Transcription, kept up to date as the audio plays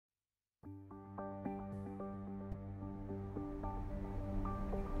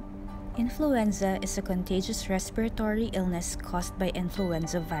Influenza is a contagious respiratory illness caused by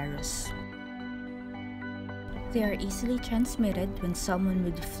influenza virus. They are easily transmitted when someone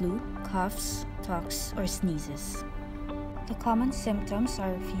with the flu coughs, talks, or sneezes. The common symptoms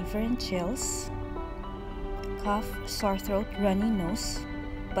are fever and chills, cough, sore throat, runny nose,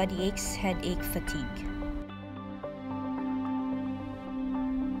 body aches, headache, fatigue.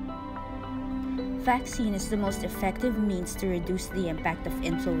 Vaccine is the most effective means to reduce the impact of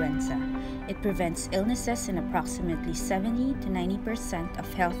influenza. It prevents illnesses in approximately 70 to 90%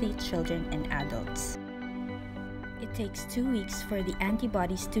 of healthy children and adults. It takes 2 weeks for the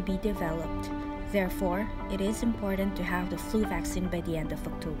antibodies to be developed. Therefore, it is important to have the flu vaccine by the end of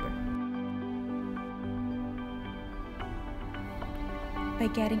October. By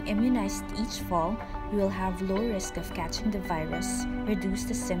getting immunized each fall, you will have low risk of catching the virus, reduce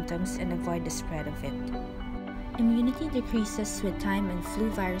the symptoms, and avoid the spread of it. Immunity decreases with time and flu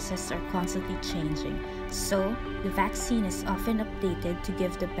viruses are constantly changing, so the vaccine is often updated to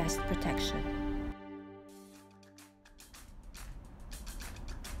give the best protection.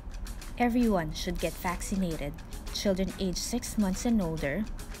 Everyone should get vaccinated: children aged 6 months and older,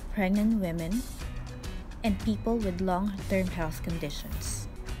 pregnant women, and people with long-term health conditions.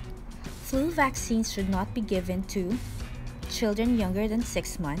 Flu vaccines should not be given to children younger than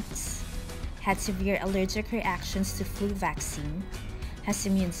 6 months, had severe allergic reactions to flu vaccine, has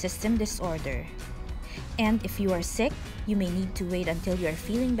immune system disorder, and if you are sick, you may need to wait until you are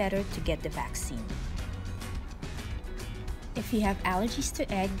feeling better to get the vaccine. If you have allergies to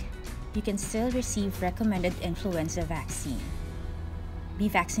egg, you can still receive recommended influenza vaccine. Be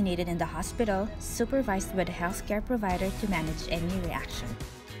vaccinated in the hospital, supervised by the healthcare provider to manage any reaction.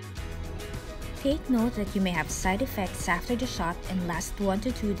 Take note that you may have side effects after the shot and last 1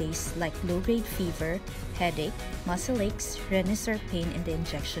 to 2 days, like low-grade fever, headache, muscle aches, redness or pain in the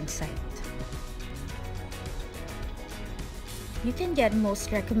injection site. You can get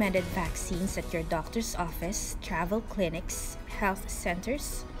most recommended vaccines at your doctor's office, travel clinics, health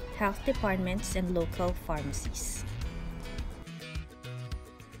centers, health departments, and local pharmacies.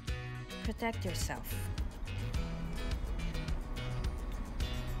 Protect yourself.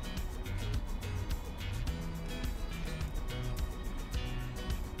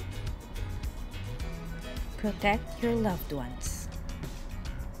 Protect your loved ones.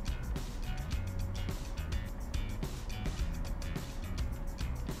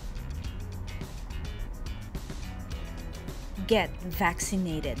 Get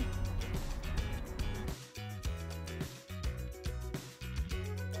vaccinated.